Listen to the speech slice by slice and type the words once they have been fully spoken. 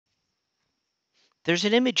There's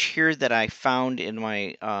an image here that I found in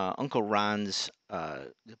my Uncle Ron's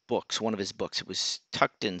books, one of his books. It was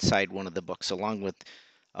tucked inside one of the books, along with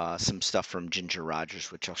some stuff from Ginger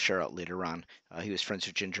Rogers, which I'll share out later on. He was friends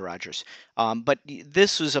with Ginger Rogers. But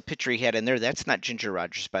this was a picture he had in there. That's not Ginger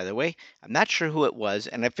Rogers, by the way. I'm not sure who it was,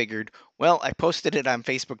 and I figured, well, I posted it on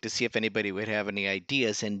Facebook to see if anybody would have any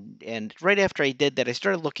ideas. And right after I did that, I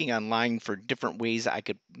started looking online for different ways I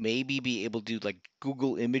could maybe be able to like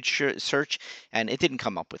Google image search, and it didn't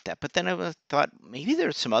come up with that. But then I thought maybe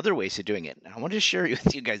there's some other ways of doing it. And I want to share it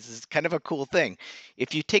with you guys. This is kind of a cool thing.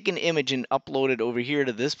 If you take an image and upload it over here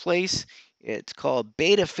to this place, it's called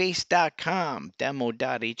betaface.com,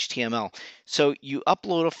 demo.html. So you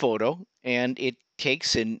upload a photo and it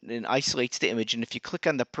takes and isolates the image. And if you click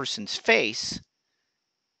on the person's face,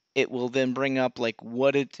 it will then bring up like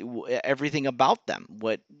everything about them,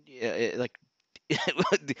 like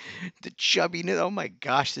the chubbiness. Oh my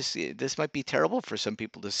gosh, this might be terrible for some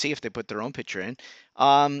people to see if they put their own picture in.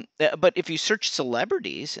 But if you search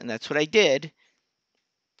celebrities, and that's what I did,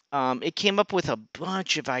 it came up with a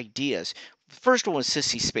bunch of ideas. The first one was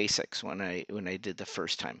Sissy SpaceX when I did the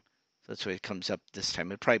first time. So that's why it comes up this time.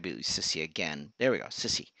 It'd probably be Sissy again. There we go,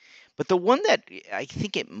 Sissy. But the one that I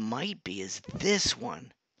think it might be is this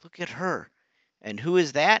one. Look at her. And who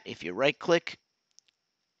is that? If you right click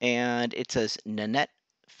and it says Nanette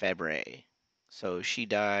Fabre. So she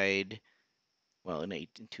died, well, in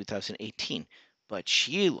 2018. But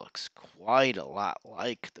she looks quite a lot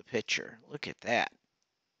like the picture. Look at that.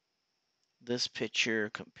 This picture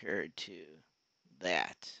compared to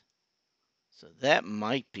that. So that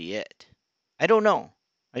might be it. I don't know.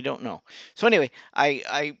 I don't know. So anyway,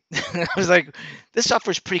 I I was like, this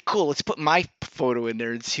software's pretty cool. Let's put my photo in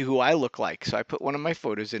there and see who I look like. So I put one of my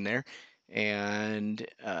photos in there, and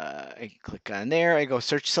I click on there. I go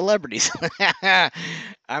search celebrities.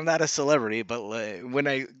 I'm not a celebrity, but when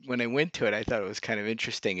I went to it, I thought it was kind of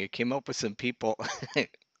interesting. It came up with some people.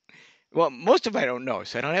 Well, most of them I don't know,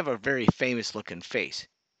 so I don't have a very famous looking face.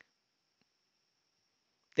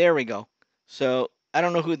 There we go. So I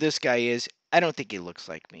don't know who this guy is. I don't think he looks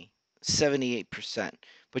like me. 78%.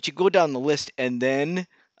 But you go down the list, and then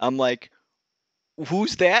I'm like,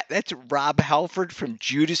 who's that? That's Rob Halford from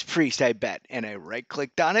Judas Priest, I bet. And I right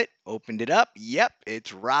clicked on it, opened it up. Yep,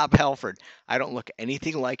 it's Rob Halford. I don't look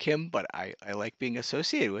anything like him, but I like being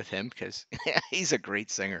associated with him because he's a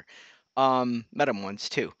great singer. Met him once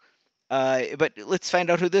too. But let's find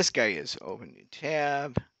out who this guy is. Open new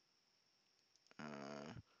tab.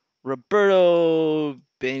 Roberto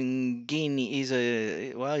Benigni. He's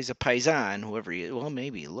a paisan. Whoever he is. Well,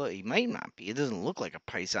 maybe look. He might not be. It doesn't look like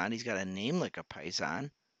a paisan. He's got a name like a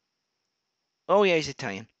paisan. Oh yeah, he's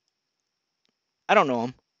Italian. I don't know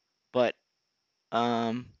him, but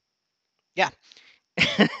yeah.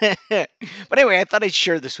 But anyway, I thought I'd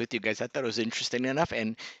share this with you guys. I thought it was interesting enough,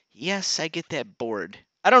 and yes, I get that bored.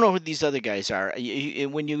 I don't know who these other guys are.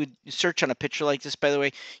 When you search on a picture like this, by the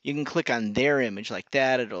way, you can click on their image like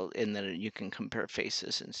that. And then you can compare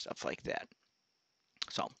faces and stuff like that.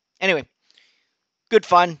 So anyway, good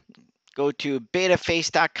fun. Go to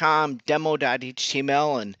betaface.com,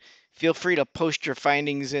 demo.html, and feel free to post your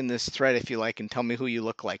findings in this thread if you like, and tell me who you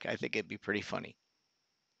look like. I think it'd be pretty funny.